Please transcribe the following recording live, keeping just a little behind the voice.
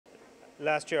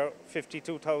Last year,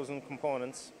 52,000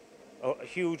 components, a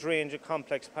huge range of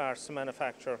complex parts to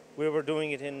manufacture. We were doing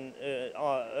it in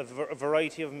a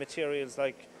variety of materials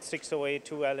like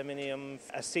 608-2 aluminium,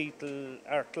 acetal,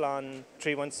 Ertlon,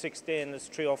 316 stainless,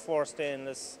 304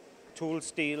 stainless, tool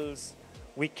steels.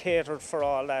 We catered for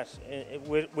all that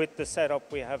with the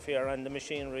setup we have here and the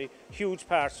machinery. Huge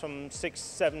parts from 600,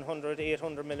 700,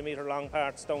 800 millimeter long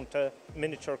parts down to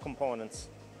miniature components.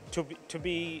 To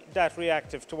be that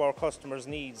reactive to our customers'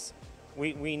 needs,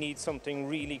 we need something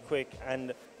really quick,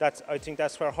 and I think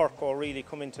that's where Hurco really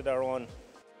come into their own.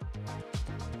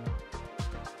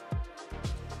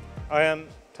 I am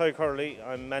Tadhg Hurley.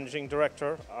 I'm Managing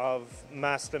Director of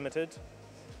Maas Limited.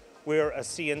 We're a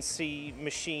CNC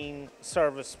machine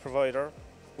service provider.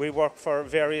 We work for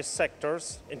various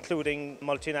sectors, including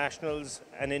multinationals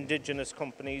and indigenous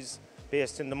companies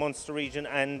based in the Munster region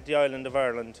and the island of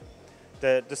Ireland.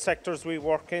 The sectors we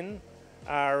work in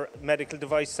are medical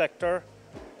device sector,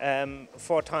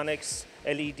 photonics,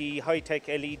 LED, high-tech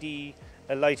LED,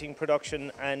 lighting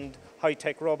production, and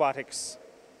high-tech robotics.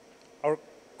 Our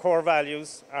core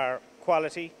values are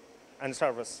quality and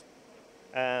service.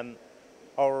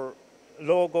 Our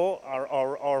logo,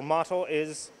 our motto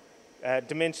is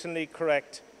dimensionally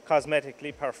correct,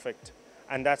 cosmetically perfect,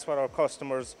 and that's what our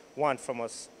customers want from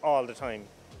us all the time.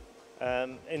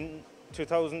 In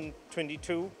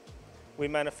 2022, we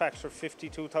manufactured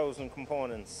 52,000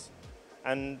 components,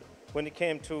 and when it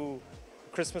came to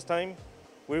Christmas time,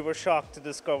 we were shocked to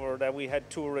discover that we had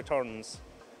 2 returns,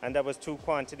 and that was 2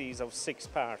 quantities of 6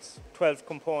 parts, 12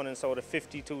 components out of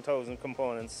 52,000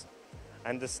 components.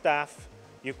 And the staff,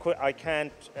 I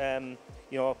can't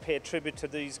pay tribute to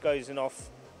these guys enough.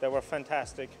 They were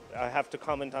fantastic. I have to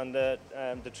comment on the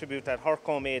tribute that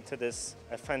Hurco made to this,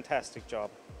 a fantastic job.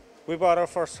 We bought our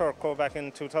first Hurco back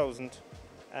in 2000.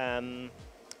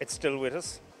 It's still with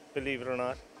us, believe it or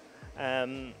not.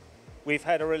 We've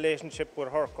had a relationship with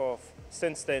Hurco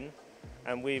since then,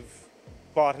 and we've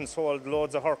bought and sold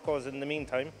loads of Hurcos in the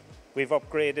meantime. We've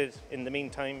upgraded in the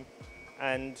meantime,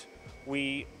 and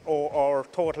we owe our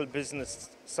total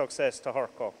business success to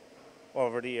Hurco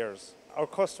over the years. Our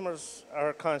customers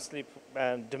are constantly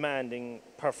demanding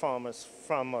performance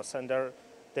from us, and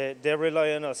they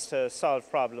rely on us to solve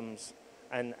problems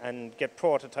and get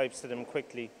prototypes to them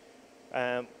quickly.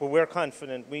 But we're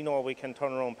confident, we know we can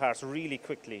turn around parts really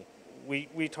quickly.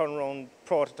 We turn around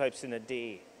prototypes in a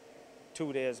day,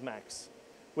 2 days max.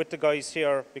 With the guys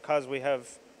here, because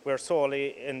we're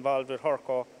solely involved with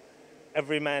Hurco,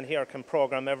 every man here can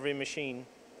program every machine.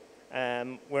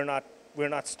 We're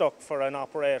not stuck for an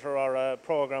operator or a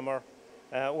programmer.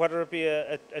 Whether it be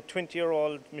a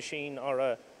 20-year-old machine or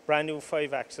a brand new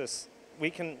 5-axis, we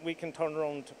can turn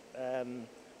around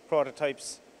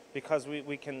prototypes because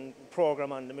we can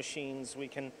program on the machines. We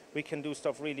can do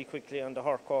stuff really quickly on the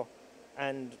Hurco,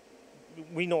 and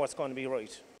we know it's going to be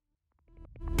right.